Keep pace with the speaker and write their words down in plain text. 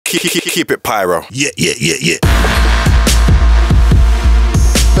Keep it pyro. Yeah.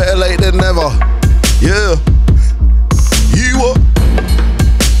 Better late than never. Yeah. You up?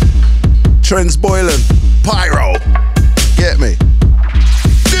 Trends boiling. Pyro. Get me?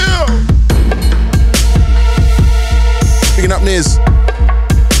 Yeah. Picking up Niz.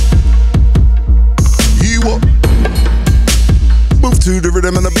 You up? Move to the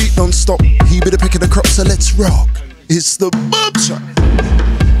rhythm and the beat don't stop. He be the pick of the crop, so let's rock. It's the boom shot.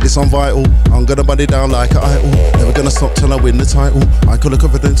 It's on vital. I'm gonna body down like an idol. Never gonna stop till I win the title. I call it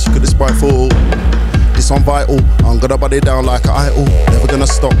confidence, cause it's spiteful. It's on vital. I'm gonna body down like an idol. Never gonna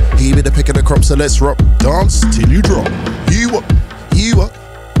stop. He be the pick of the crop, so let's rock. Dance till you drop. You up.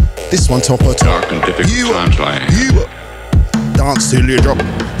 This one top of top. Dark and difficult times lie ahead. You up. Dance till you drop.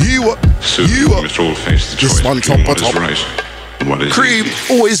 You up. You up. This one top of top. Cream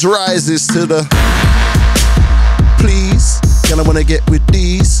always rises to the please. Girl, I wanna get with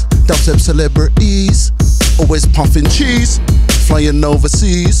these dubstep celebrities. Always puffing cheese, flying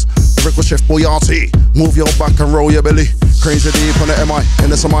overseas. Record Chef Boyarty, move your back and roll your belly. Crazy deep on the MI,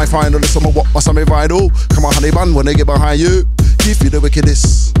 in the semi-final. This summer what my semi-vital. Come on, honey bun, when they get behind you, give you the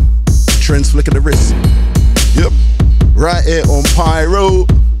wickedest. Trends flicking the wrist. Yep, right here on Pyro.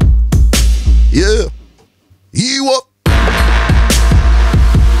 Yeah, you up.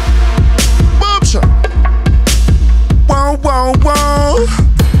 Wow.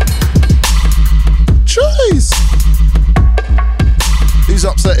 Jeez. Who's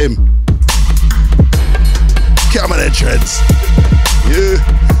upset him? Come on then, Trends. Yeah.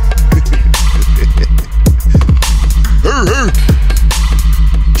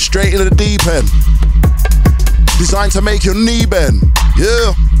 Straight into the deep end. Designed to make your knee bend.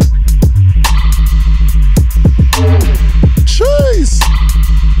 Yeah. Jeez.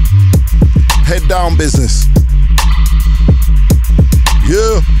 Head down business.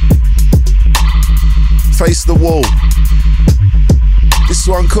 Yeah. Face the wall. This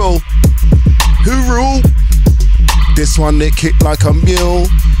one cool. Who rule? This one they kick like a mule.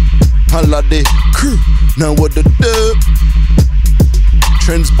 I love the crew. Know what to do.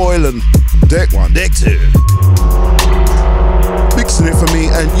 Trends boiling. Deck 1, deck 2. Mixing it for me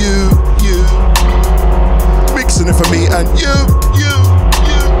and you. Mixing it for me and you.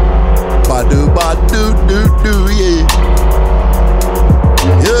 Ba-do, yeah.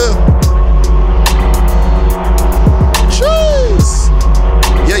 Yeah. Jeez.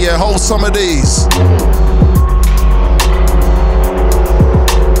 Yeah, hold some of these.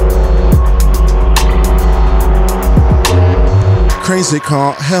 Crazy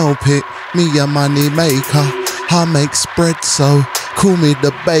can't help it. Me a money maker. I make spread, so call me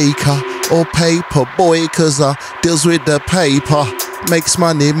the baker or paper boy, cause I deals with the paper. Makes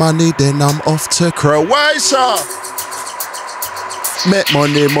money, then I'm off to Croatia. Make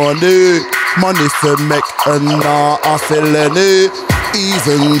money for make and now I feel any.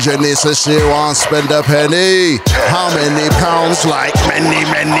 Even Jenny says she won't spend a penny. How many pounds? Like many.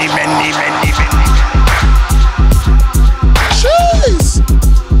 Jeez.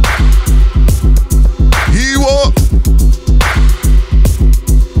 You up?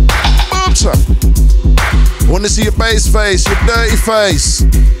 Wanna see your bass face, your dirty face.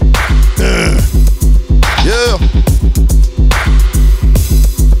 Yeah.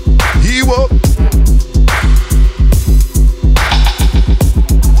 You up?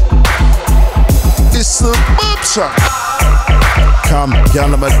 It's the bump shot. Come,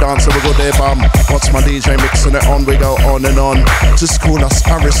 girl, I'm a dancer, we go there, bum. Watch my DJ mixing it on, we go on and on. Just call us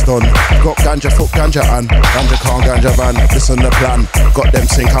Ariston. Got ganja foot, ganja and ganja can't, ganja van. Listen the plan, got them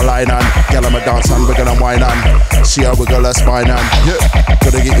sink a line and girl, I'm a dancer and we're gonna wine and see how we go, let's spine and yeah,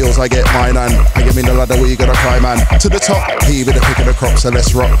 gotta get yours, I get mine and I give me the ladder where you gonna climb and to the top, he with the pick of the crop, so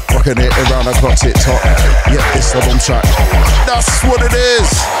let's rock. Rocking it around the clock, it top. Yeah, it's the boom track. That's what it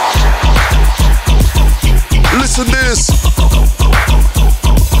is. Listen this.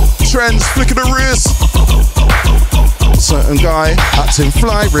 Trends, flicking the wrist. Certain guy, acting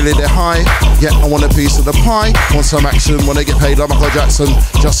fly, really they're high. Yeah, I want a piece of the pie. Want some action, wanna get paid like Michael Jackson.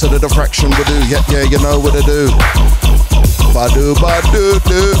 Just to the fraction we do. Yeah, you know what to do. Ba-do,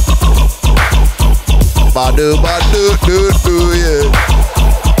 ba-do-do. Ba-do, ba-do-do-do, yeah.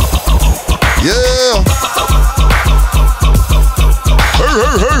 Yeah.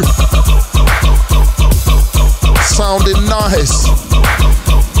 Hey. Sounding nice.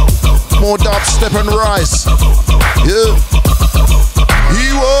 More dubstep and rice. Yeah.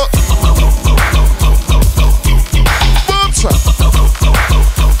 You up? Bump track.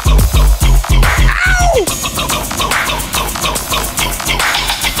 Ow!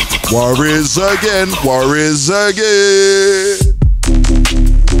 Warriors again.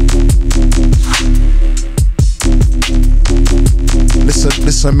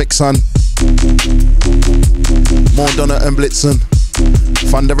 listen, mix on. More Donna and Blitzen.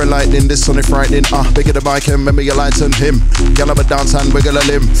 Thunder and lightning, this on it frightening. Bigger the bike and remember you lighten him. Girl have a dance and wiggle a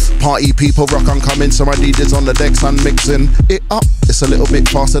limb. Party people rock on coming, so my DJs on the decks and mixing it up. It's a little bit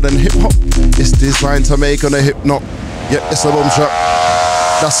faster than hip hop. It's designed to make on a hip knot. Yeah, it's a boom shot.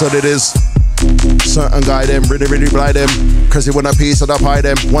 That's what it is. Certain guy them, really blind them. Crazy when a piece of the pie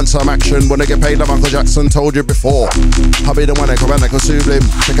them. Want some action, wanna get paid like Michael Jackson told you before. I'll be the one that come and I can sue him.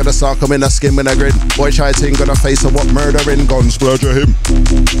 Check out the sock, come in a skin with a grin. Boy try ting, gonna face of what murdering, gun splurge at him.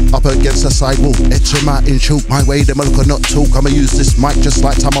 Up against the sidewall, edge him out and shoot my way. Them a look or not talk, I'ma use this mic just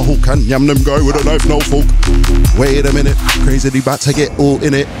like Tomahawk and yam them guy with a knife, no fork. Wait a minute, crazily about to get all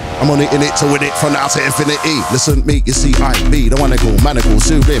in it. I'm on it in it to win it from now to infinity. Listen me, you see I be the one that call manacle,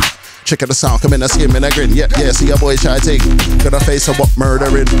 sue him. Check out the sound, come in a skim and a grin. Yeah, see your boy try ting. Gonna face of what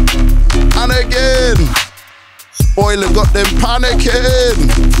murdering. And again, Boylan got them panicking.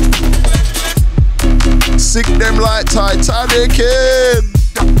 Sick them like Titanicin.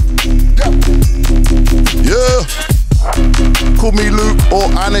 Yeah, call me Luke or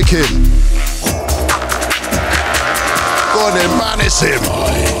Anakin. Go on and manish him.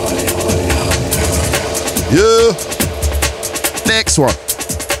 Yeah, next one.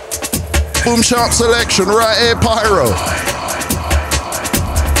 Boom sharp selection right here, Pyro.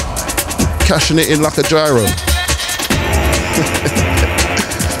 Cashing it in like a gyro.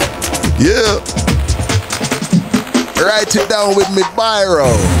 Yeah. Write it down with me,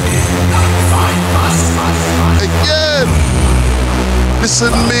 Pyro. Again.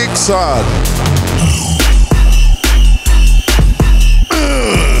 Listen, mix on.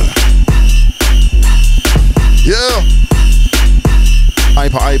 Yeah.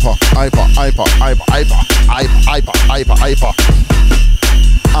 Hyper.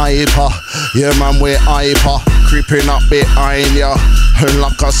 Yeah, man, we're hyper. Creeping up behind ya,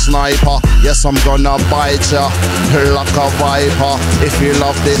 like a sniper. Yes, I'm gonna bite ya, like a viper. If you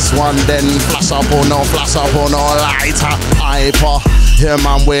love this one, then flash up or no lighter. Hyper. Yeah,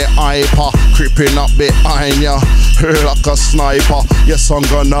 man, we're hyper. Creeping up behind ya, like a sniper. Yes, I'm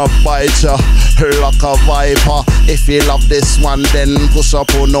gonna bite ya, like a viper. If you love this one, then push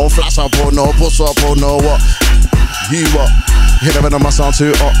up or no, flash up or no, push up or no, what? You what? You never know my sound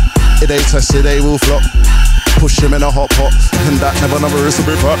too hot. It ain't tested, they will flop. Push him in a hot pot, and that never is a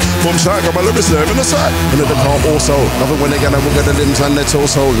big part. Boom shot, got my lyrics there in the side. And then the car also, love it when they gonna look at the limbs and the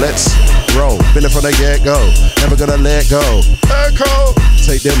torso. Let's roll, been it from the get-go, never gonna let go. Echo,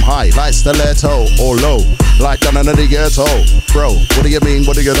 take them high, like stiletto, or low, like down under the ghetto. Bro, what do you mean,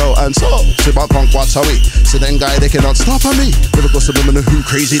 what do you know? And so, sit back punk, watch how we. So then guy, they cannot stop on me. Never go to them in the who,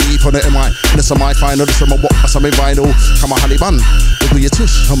 crazy deep on it in my. And this is my final, this is my what, that's my vinyl. Come on, honey bun, look with your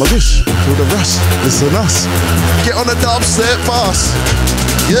tush, I'm a bush. Feel the rush, listen us. Get on the dubstep fast.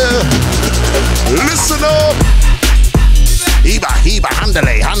 Yeah. Listen up. Iba, handle,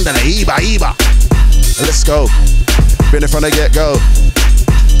 Iba. Let's go. Been it from the get-go.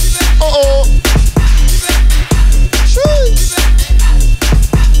 Uh-oh. Jeez.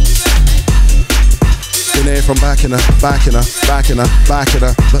 Been here from back in the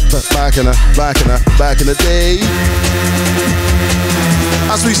day.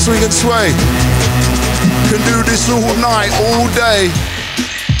 As we swing and sway. Can do this all night, all day.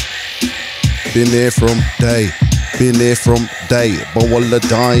 Been there from day. But wanna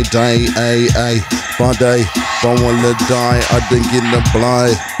die, by day. But wanna die, I didn't get the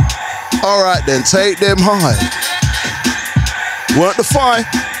blind. Alright then, take them high. Work the fire.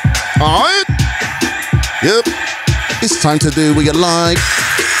 Alright? Yep. It's time to do what you like.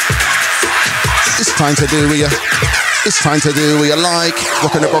 It's time to do what you like.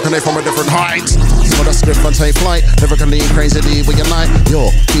 Rocking it from a different height. For the script and take flight. Never can leave crazily with your night.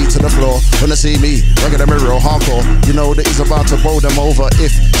 Your feet to the floor. Wanna see me? Rocking the mirror hardcore. You know that he's about to bowl them over. If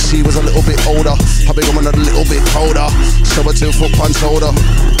she was a little bit older, I'll be going a little bit colder. Show her 2 foot punch shoulder.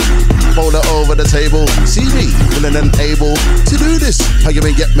 Bowl her over the table. See me, willing and able to do this. How you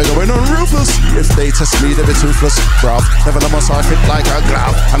been get me going on ruthless? If they test me, they be toothless. Bruv, never know my side fit like a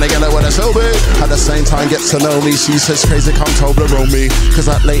glove. And they get her with a show me. At the same time, get to know me. She says crazy, come Toblerone me. Cause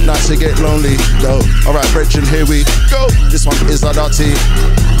at late nights you get lonely. Yo, alright, Bridget, here we go. This one is a dirty.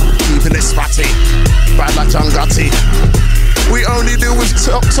 Keeping it spatty. Bad like John Gotti. We only deal with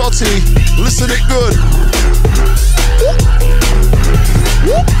totty. Listen it good. Whoop.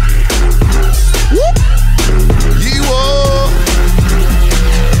 Whoop. You are.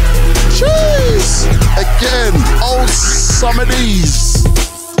 Jeez. Again, old somebodies.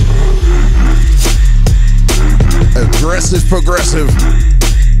 Aggressive, progressive.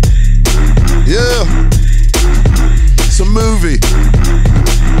 Yeah. It's a movie.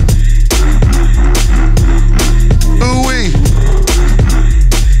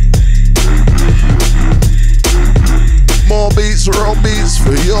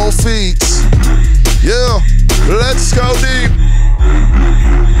 with your feet. Yeah, let's go deep.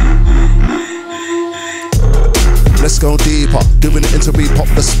 Let's go deeper, doing it until we pop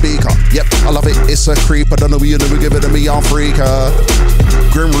the speaker. Yep, I love it, it's a creeper. Don't know what you never give it to me, I'm freaker.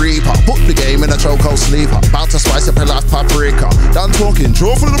 Grim Reaper, put the game in a chokehold sleeper. About to spice up a life paprika. Done talking,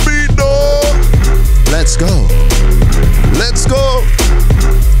 draw for the beat, dog. Let's go, let's go.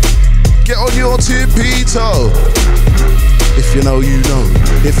 Get on your tippy toe. If you know, you know.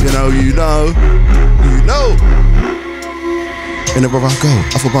 If you know, you know. You know. Anywhere I go,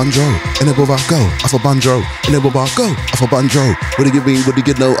 off a banjo. Anywhere I go, off a banjo. Anywhere I go, off a banjo. What do you mean, what do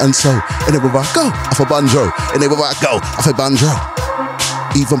you know, and so? Anywhere I go, off a banjo. Anywhere I go, off a banjo.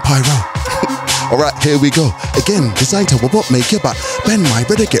 Even Pyro. Alright, here we go. Again, designed to what make you back. Bend my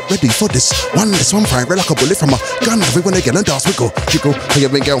brother, get ready for this. One fire like a bullet from a gun. Everyone again and dance, we go. Jiggle, hey,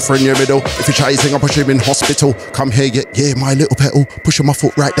 your girlfriend in your middle. If you try anything, I'll push him in hospital. Come here, yeah, my little petal. Pushing my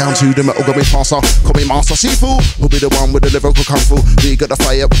foot right down to the metal. Got me faster, call me master seafood. Who'll be the one with the lyrical kung fu? We got the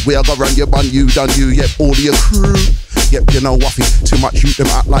fire, we are gonna run your bun, you done you, yep, all of your crew. Yep, you know waffy, too much shoot them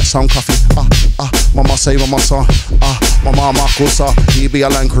act like some coffee. Mama say mama saw, my mama cosa. He be a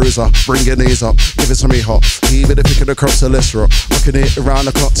Land Cruiser, bring your knees up, give it to me hot. He be the pick of the crops, so let's rock. Rocking it around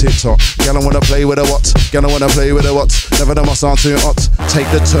the clock, TikTok. Girl, I wanna play with a what? Girl, I wanna play with a what? Never know my sound too hot. Take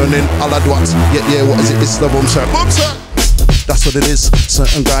the turning, a la what? Yeah, what is it? It's the boom shot. Boom shot! That's what it is.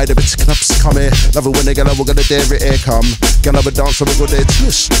 Certain guy, the bits knaps come here. Love it when they get we're gonna dare it here come. Gonna have a dance and we're gonna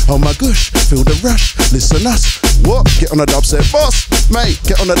tush. Oh my gosh, feel the rush. Listen us. What? Get on the dub set, boss. Mate,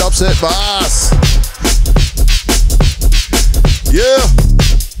 get on the dub set, boss. Yeah.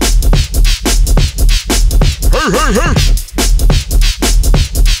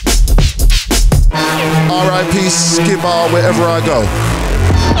 Hey. R.I.P. Skipper wherever I go.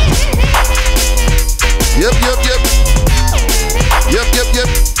 Yep.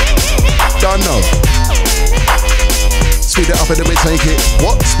 Don't know. Speed it up and then we take it.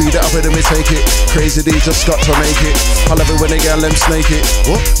 What? Speed it up and then we take it. Crazy D just got to make it. I love it when they get them snake it.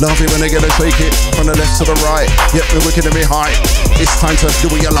 What? Love it when they get them shake it. From the left to the right. Yep, we're wicked and me high. It's time to do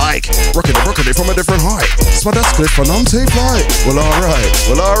what you like. Rocking it from a different height. Smell that spliff and I'm take flight. Well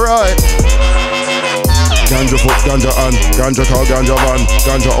alright. Ganja foot, ganja on, ganja car, ganja van,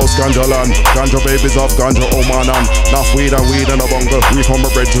 ganja house, ganja land, ganja babies off, ganja oh man and enough weed and a bungle. We from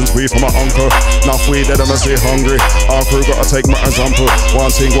my brethren, we from my uncle. Enough weed that I'ma stay hungry. Our crew gotta take my example. One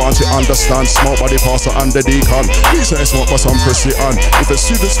thing, want to understand. Smoke by the pastor and the deacon. We say smoke by some Christian. If the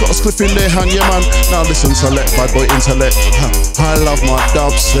students got a spliff in their hand, yeah man. Now listen, select, bad boy intellect. I love my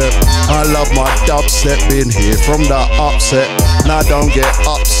dubstep. Been here from the upset. Now don't get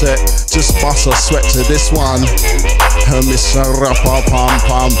upset. Just bust a sweat to this one. Mr. Rappa pam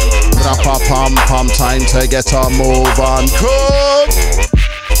pam, time to get a move on. Come,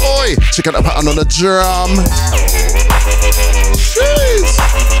 oi, check out the pattern on the drum. Jeez.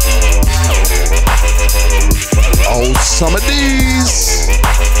 Oh, some of these.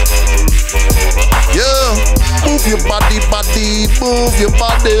 Yeah. Move your body, move your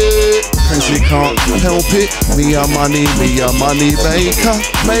body. Crazy can't help it. Me a money maker.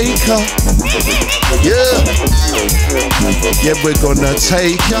 Yeah, we're gonna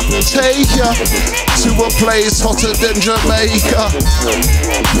take ya to a place hotter than Jamaica.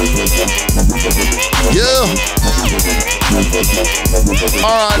 Yeah.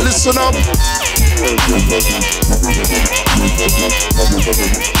 Alright, listen up.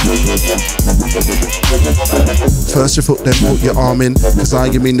 First your foot, then put your arm in. Cause I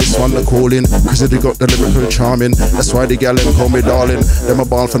give me this one the calling. Cause they got the lyrical charming. That's why the gal them call me darling. Them a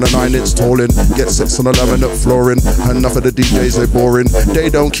ball from the 9 it's tolling. Get 6 on the laminate flooring. Enough of the DJs they boring. They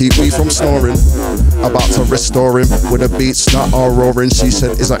don't keep me from snoring. About to restore him with the beats that are roaring. She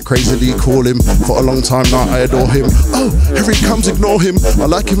said, is that crazy D call him? For a long time now I adore him. Oh, here he comes, ignore him. I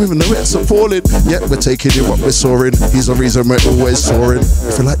like him even though it's appalling. Yet we're taking him up, we're soaring. He's the reason we're always soaring.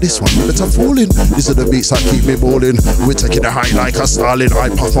 If you like this one, you better fall in. These are the beats that keep me balling. We're taking the high like a starling. I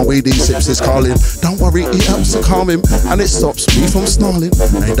puff my weed, he sips his calling. Don't worry, it helps to calm him. And it stops me from snarling.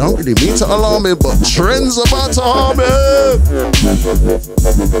 I don't really mean to alarm him, but trends about to harm him.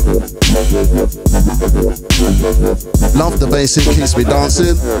 Love the bass, it keeps me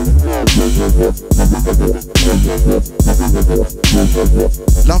dancing.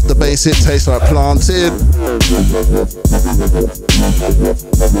 Love the bass, it tastes like planted.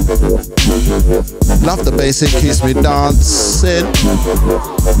 Love the bass, it keeps me dancing.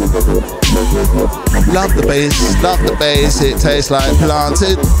 Love the bass, it tastes like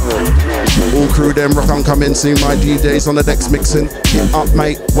planted. All crew them rock on coming, see my DJs on the decks mixing. Get up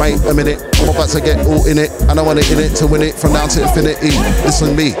mate, wait a minute, I'm about to get all in it. And I want it in it to win it from now to infinity.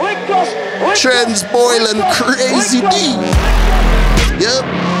 Listen me, Trends Boylan, Crazy D. Yep.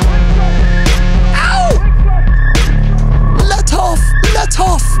 Ow! Let off.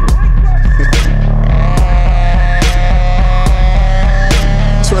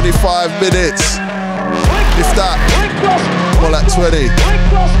 25 minutes. If that, more like 20.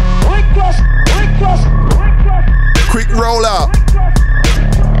 Quick roll out.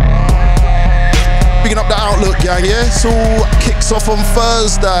 Picking up the Outlook gang, yeah? So kicks off on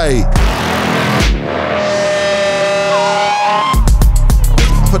Thursday.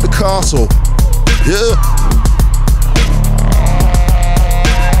 Up at the castle. Yeah.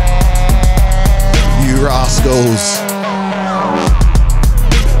 You rascals.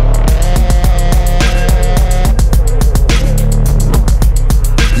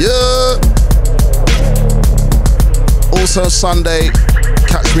 Yeah. Also Sunday,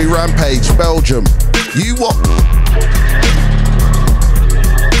 catch me Rampage, Belgium. You what?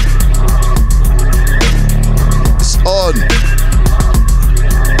 It's on.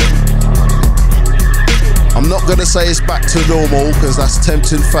 I'm not gonna say it's back to normal because that's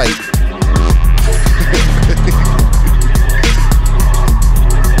tempting fate.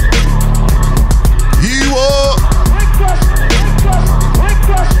 You are.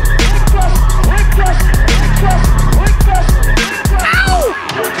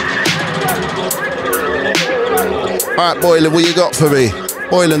 Alright, Boylan, what you got for me?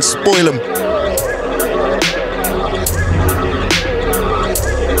 Boylan, spoil 'em.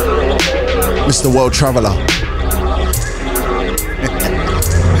 Mr. World Traveller.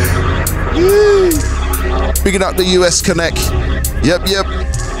 Bigging up the US Connect. Yep.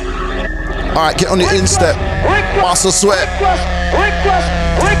 Alright, get on your instep. Master Sweat.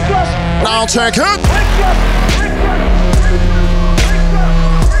 Now check it.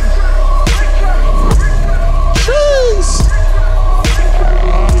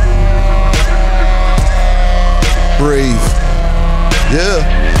 Breathe. Yeah.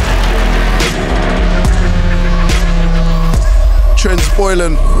 Trends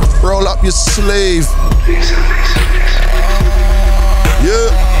Boylan, roll up your sleeve. Yeah.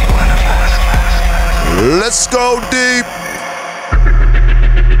 Let's go deep.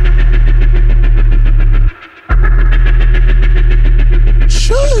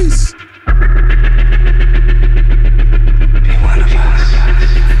 Jeez.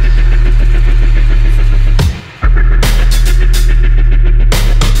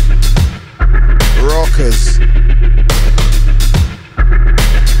 Rockers.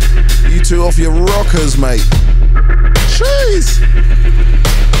 You two off your rockers, mate. Jeez.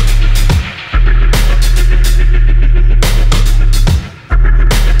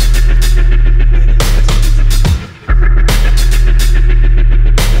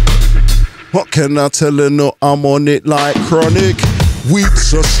 What can I tell you? No, I'm on it like chronic. Weed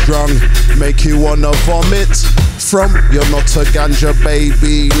so strong, make you wanna vomit. From you're not a ganja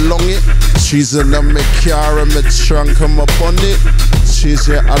baby, long it. She's in the car and my trunk, I'm up on it. She's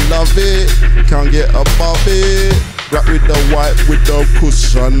yeah, I love it, can't get above it. Black with the white with the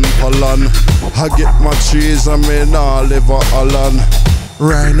cushion, Holland. I get my cheese, I mean I live at Holland.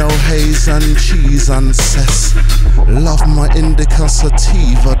 Rhino haze and cheese and cess. Love my indica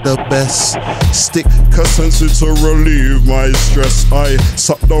sativa the best. Stick currency to relieve my stress. I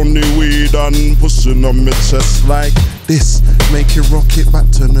suck down the weed and pushing on my chest like this. Make you rock it back,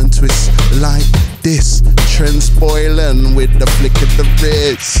 turn and twist like this. Trends Boylan with the flick of the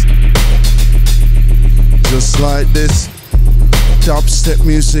wrist. Just like this. Dubstep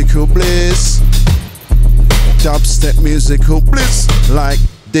musical bliss. Dubstep musical bliss like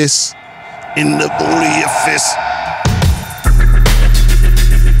this. In the ball of your fist.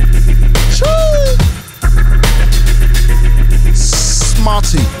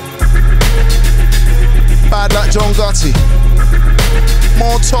 Smarty. Bad like John Gotti.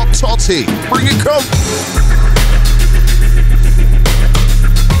 More top totty. Bring it come.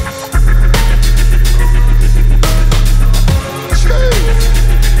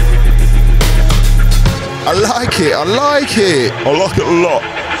 I like it, I like it. I like it a lot.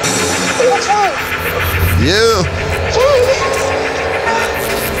 Yeah.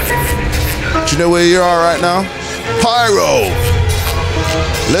 Do you know where you are right now? Pyro.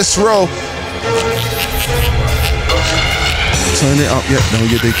 Let's roll. Turn it up, yeah, no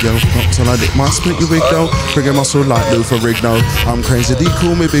you dig, yo. Not till I lick my split your wig, though. Bring a muscle like Luther Rigno. I'm crazy D,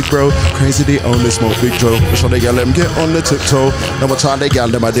 call me big bro. Crazy D, only smoke big Joe. So they gal them get on the tiptoe. Now what time they gal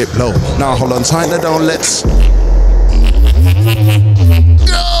them I dip low. Now hold on tight, now down, let's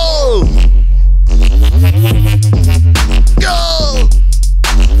go! Go!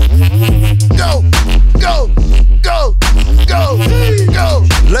 Go! Go! Go! Go! Go!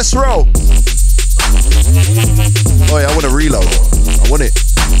 Let's roll! Oi, I want to reload. I want it.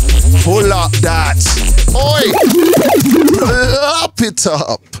 Pull up that. Oi! Pull up it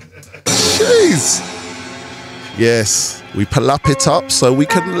up. Jeez. Yes, we pull up it up so we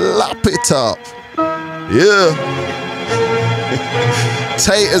can lap it up. Yeah.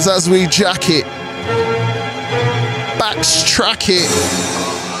 Taters as we jack it. Backstrack it.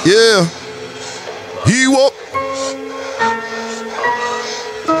 Yeah. You up.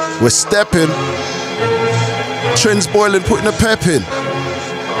 We're stepping. Trends boiling, putting the pep in.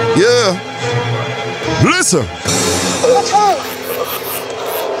 Yeah. Listen. What's wrong?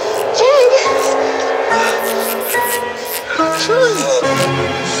 Jade.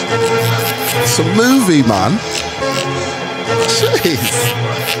 It's a movie, man. Jeez.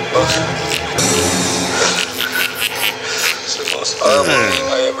 It's the most horrible thing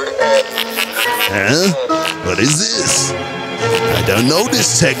I ever had. Huh? What is this? I don't know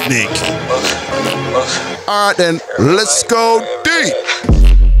this technique. Alright then, let's go deep.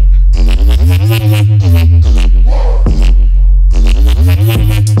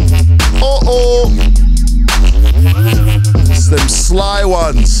 Uh-oh. It's them sly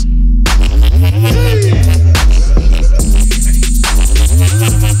ones.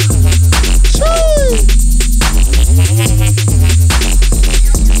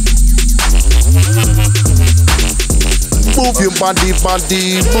 Move your body,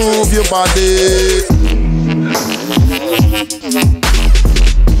 body, move your body.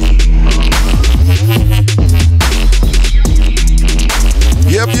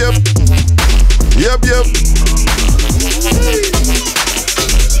 Yep, yep. Yep, yep.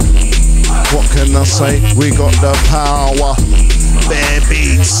 What can I say? We got the power. Bare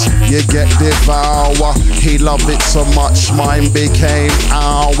beats, you get devour. He loved it so much, mine became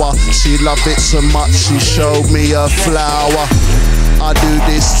our. She loved it so much, she showed me a flower. I do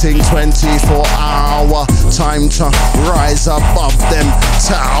this thing 24 hour. Time to rise above them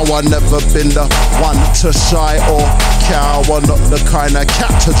tower. Never been the one to shy or cower. Not the kind of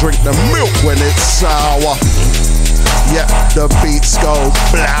cat to drink the milk when it's sour. Yeah, the beats go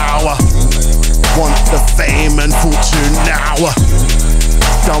blower. Want the fame and fortune now.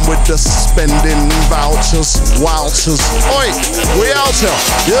 Done with the spending vouchers, vouchers. Oi, we out here,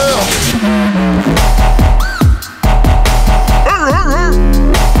 yeah.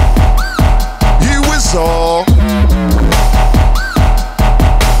 You is all.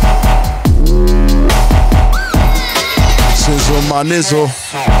 Sizzle my nizzle.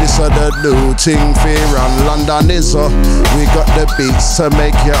 This are the new ting fear and London is we got the beats to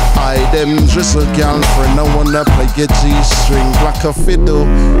make your eye them drizzle. Girlfriend, I wanna play your G-string like a fiddle.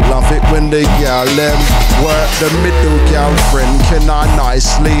 Love it when the gal them work the middle. Girlfriend, can I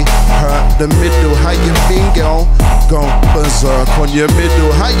nicely hurt the middle? How you mean, girl? Go berserk on your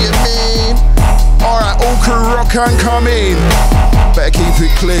middle. How you mean? Alright, all crew rock and come in. Better keep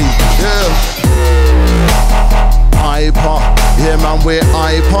it clean, yeah. Hyper, yeah man, we're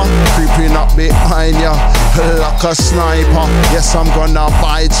hyper. Creeping up behind ya like a sniper. Yes, I'm gonna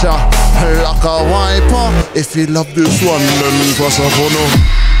bite ya like a wiper. If you love this one, then press up on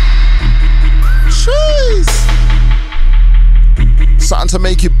Jeez. Something to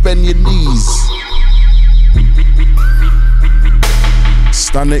make you bend your knees.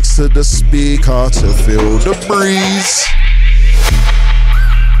 Stand next to the speaker to feel the breeze.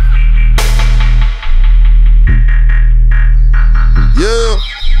 Yeah.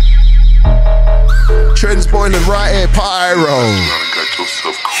 Trends boiling right here, Pyro.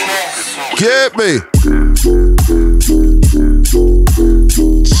 Get me.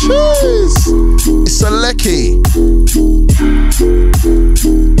 Jeez. It's a lecky.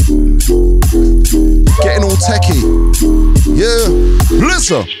 Getting all techie. Yeah.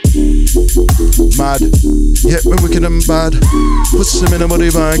 Listen. Mad. Yeah, we're wicked and bad. Puts him in a muddy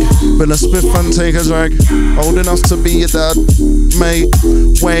bag. But let's spiff and take a drag. Old enough to be your dad. Mate,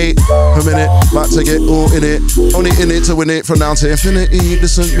 wait a minute. About to get all in it. Only in it to win it from now to infinity.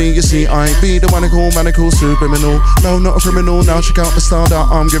 This is me, you see, I be the manical, subliminal. No, not a criminal. Now check out the style that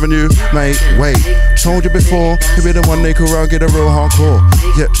I'm giving you. Mate, wait. Told you before, you be the one they could get a real hardcore.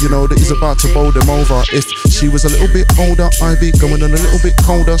 Yeah, you know that he's about to bowl them over. If she was a little bit older, I'd be going on a little bit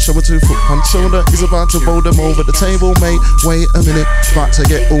colder. Show her 2 foot Controller is about to roll them over the table, mate. Wait a minute, about to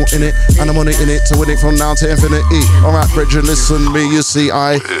get all in it, and I'm on it in it to win it from now to infinity. Alright, brethren, listen me, you see,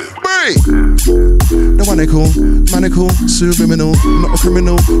 I the manical, subliminal, not a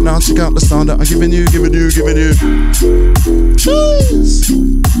criminal. Now check out the sound that I'm giving you. Jeez.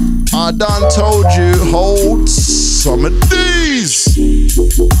 I done told you, hold some of these.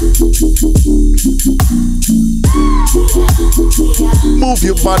 Move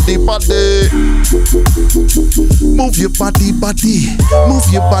your body. Move your body.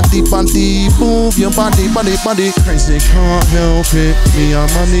 Move your body. Move your body. Crazy can't help it. Me a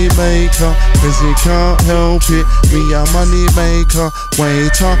money maker. Crazy can't help it. Me a money maker.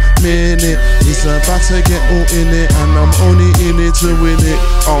 Wait a minute. It's about to get all in it, and I'm only in it to win it.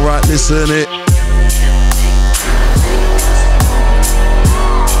 Alright, listen it.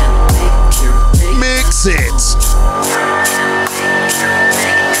 Mix it.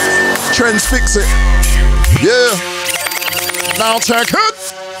 Trends fix it. Yeah. Now check it.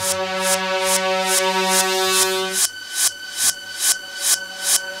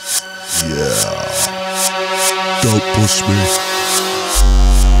 Yeah. Don't push me.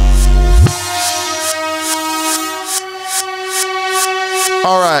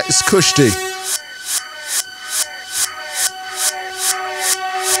 Alright, it's Kushti.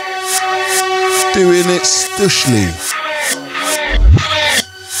 Doing it stushly.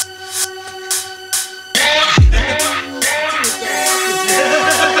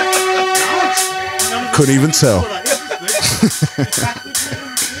 Couldn't even tell.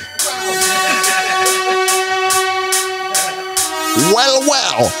 Well.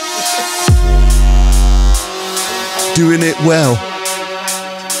 Doing it well.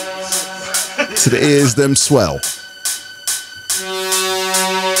 To the ears, them swell.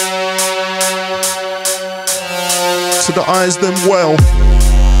 To the eyes, them well.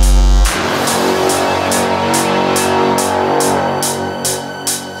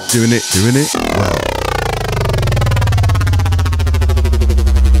 Doing it well.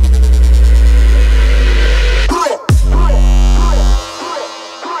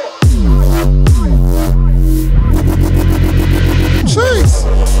 Jeez.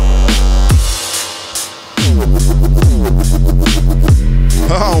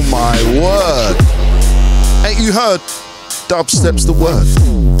 Oh my word. Ain't you heard? Dubstep's the word.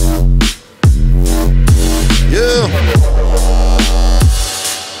 Yeah.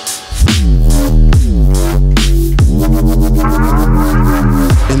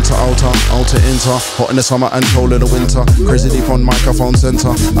 Inter, alter, inter. Hot in the summer and cold in the winter. Crazy deep on microphone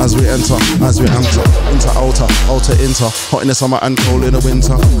center. As we enter. Inter, alter, inter. Hot in the summer and cold in the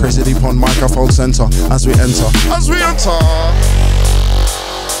winter. Crazy deep on microphone center. As we enter.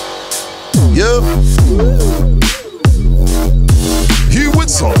 Yeah. You would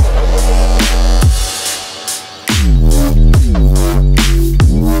so.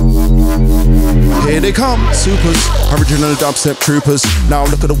 Here they come, supers, original dubstep troopers. Now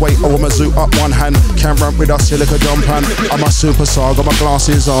look at the weight, oh, I'm a zoo up one hand. Can't ramp with us, you like a jump hand. I'm a superstar, got my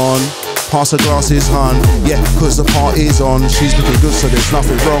glasses on. Pass the glasses, hun. Yeah, cause the party's on. She's looking good, so there's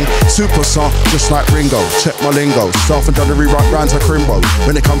nothing wrong. Superstar, just like Ringo. Check my lingo. Staff and done the rewrite round to Crimbo.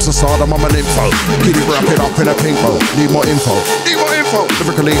 When it comes to stardom, I'm an info. Kitty wrap it up in a pink bow. Need more info.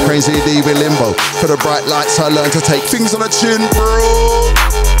 Lyrically crazy, deep in limbo. For the bright lights, I learn to take things on the chin, bro.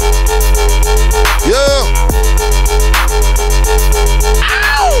 Yeah.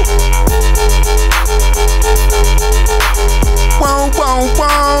 Ow.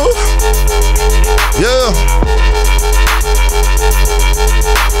 Wow. Yeah.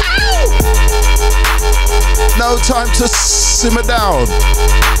 Ow. No time to simmer down.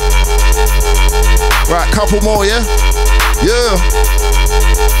 Right, couple more, yeah? Yeah.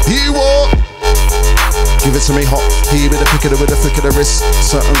 You walk. Give it to me hot, he with a pick of the flick of the wrist.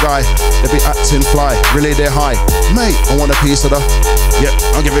 Certain guy, they be acting fly, really they're high. Mate, I want a piece of the, yeah,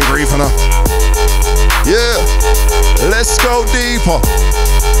 I'm giving grief on her. Yeah, let's go deeper.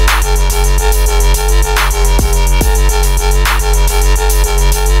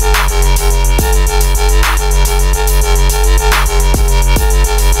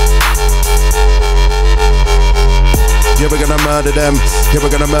 Yeah, we're gonna murder them. Yeah,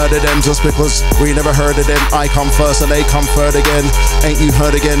 we're gonna murder them just because we never heard of them. I come first and they come third again. Ain't you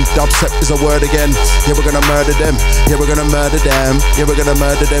heard again? Dubstep is a word again. Yeah, we're gonna murder them. Yeah, we're gonna murder them. Yeah, we're gonna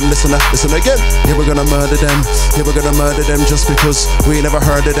murder them. Listen again. Yeah, we're gonna murder them. Yeah, we're gonna murder them just because we never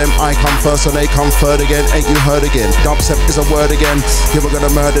heard of them. I come first and they come third again. Ain't you heard again? Dubstep is a word again. Yeah, we're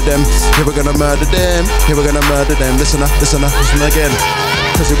gonna murder them. Yeah, we're gonna murder them. Yeah, we're gonna murder them. Listen again.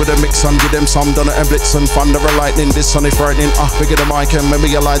 Cause it with a mix and give them some donut and blitz and thunder and lightning. This sunny Friday burning. We get a mic and when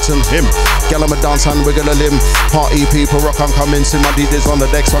we lighten him. Girl, I'm a dance and we're gonna limb. Party people, rock, I'm coming. See my DJs on the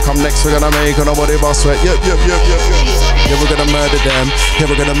decks. Rock, I'm next. We're gonna make nobody boss sweat. Yep. Yeah, we're gonna murder them. Yeah,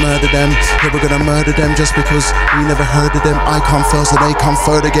 we're gonna murder them. Yeah, we're gonna murder them just because we never heard of them. I come first and they come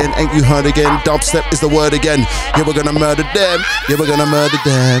third again. Ain't you heard again? Dubstep is the word again. Yeah, we're gonna murder them. Yeah, we're gonna murder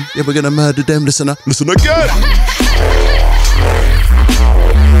them. Yeah, we're gonna murder them. Listen again.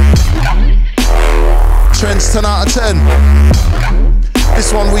 Trends 10 out of 10.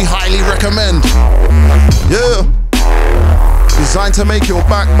 This one we highly recommend. Yeah. Designed to make your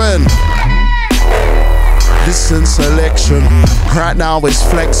back bend. Listen selection. Right now it's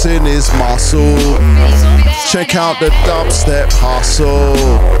flexing his muscle. Check out the dubstep hustle.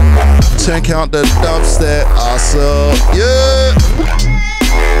 Check out the dubstep hustle. Yeah.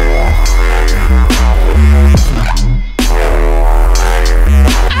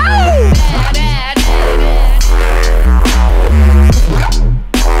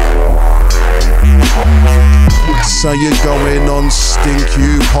 So you're going on stink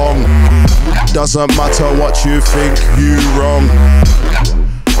you pong. Doesn't matter what you think, you wrong.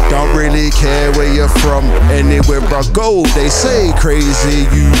 Don't really care where you're from. Anywhere I go, they say crazy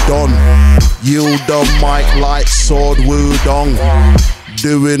you done. Yield the mic like sword wudong.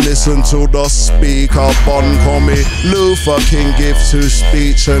 Doing this until the speaker bun. Call me Luther King, give to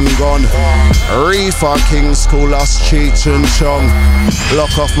speech and gone. Reefer Kings call us Cheech and Chong.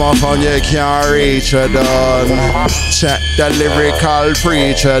 Lock off my phone, you can't reach a done. Check the lyrical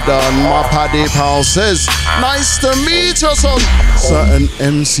preacher done. My paddy pal says, nice to meet you, son. Certain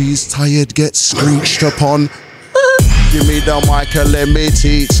MCs tired get screeched upon. Give me the mic and let me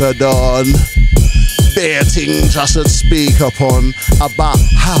teach her done. Bare things I should speak upon about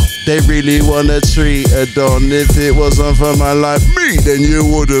how they really wanna treat a don. If it wasn't for man like me, then you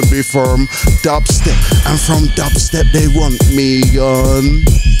wouldn't be from dubstep. And from dubstep they want me gone,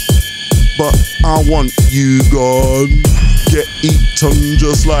 but I want you gone. Get eaten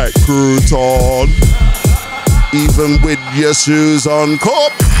just like crouton, even with your shoes on.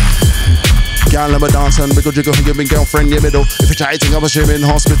 Cop. Girl, I'm a dancer and wiggle jiggle, give me girlfriend your middle. If you're trying, I was in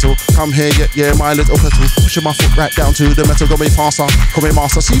hospital. Come here, yeah, my little petal. Pushing my foot right down to the metal. Go me faster, call me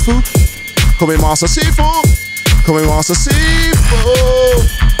Master Seafood. Call me Master Seafood. Call me Master Seafood.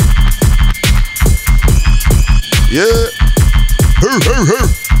 Yeah. Hoo.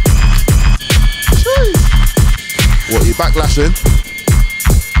 Jeez. What, you backlashing?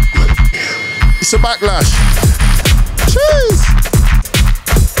 It's a backlash. Jeez.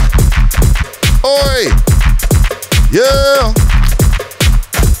 Oi! Yeah!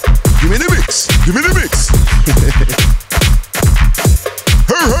 Give me the mix! Give me the mix!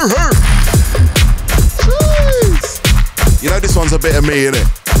 Her! Jeez! You know this one's a bit of me, innit?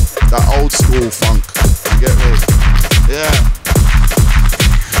 That old school funk. You get me? Yeah.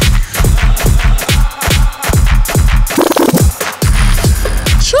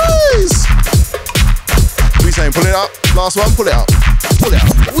 Jeez! We saying pull it up? Last one, pull it up. Pull it up.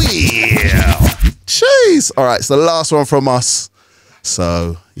 Wow. Jeez. All right, it's the last one from us.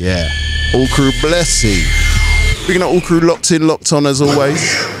 So, yeah. All crew bless you. Big up all crew locked in, locked on as always.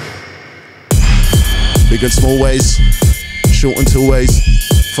 Big and small ways. Short and tall ways.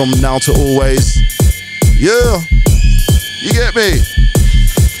 From now to always. Yeah. You get me?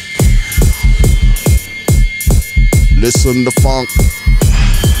 Listen to funk.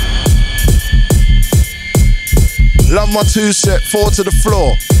 Love my 2-step, 4 to the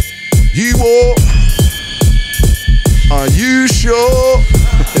floor. You all? Are you sure?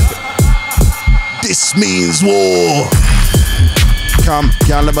 This means war. Come,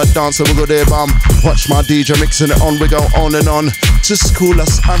 girl, let me dance and we go there, bum. Watch my DJ mixing it on, we go on and on. Just call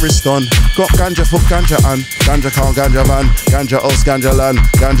us Ariston. Got ganja for ganja and ganja car, ganja van, ganja us, ganja land,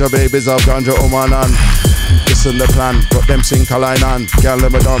 ganja babies of ganja umanan. Listen the plan, got them sink a line on. Girl,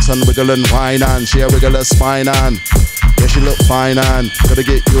 let me dance and wiggle and whine and she a wiggle her spine and yeah, she look fine and gotta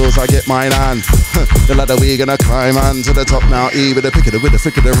get yours, I get mine and the ladder we gonna climb and to the top now. E with the pick of the with the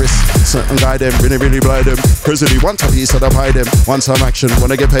flick of the wrist. Certain guy them, really blind them. Presently want a piece of the pie them. Want some action,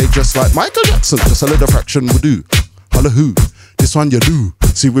 wanna get paid just like Michael Jackson. Just a little fraction will do. Holla who? This one you do.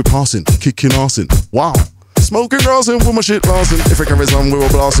 See we passing, kicking arsin. Wow. Smoking grassing, with my shit lasting. If it carries on, we will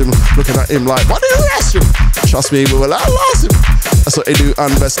blast him. Looking at him like, what did you ask him? Trust me, we will outlast him. That's what they do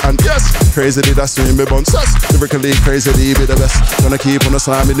and best. And yes, crazily, that's me, me bun sus. Lyrically, crazily, be the best. Gonna keep on the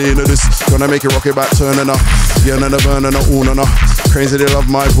slamming into this. Gonna make it rock it back, turning up. Yeah, none of burning up, ooh, no. Crazily love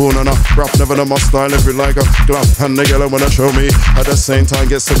my pool, no. Rap never know my style, if you like a glove. And the girl wanna show me. At the same time,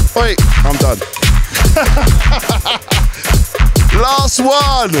 get some. Wait, I'm done. Last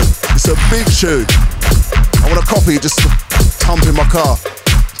one. It's a big tune. I want a copy just to thump in my car.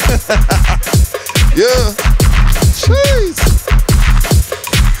 Yeah. Jeez.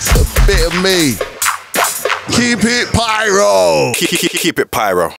 It's a bit of me. Keep it pyro. Keep it pyro.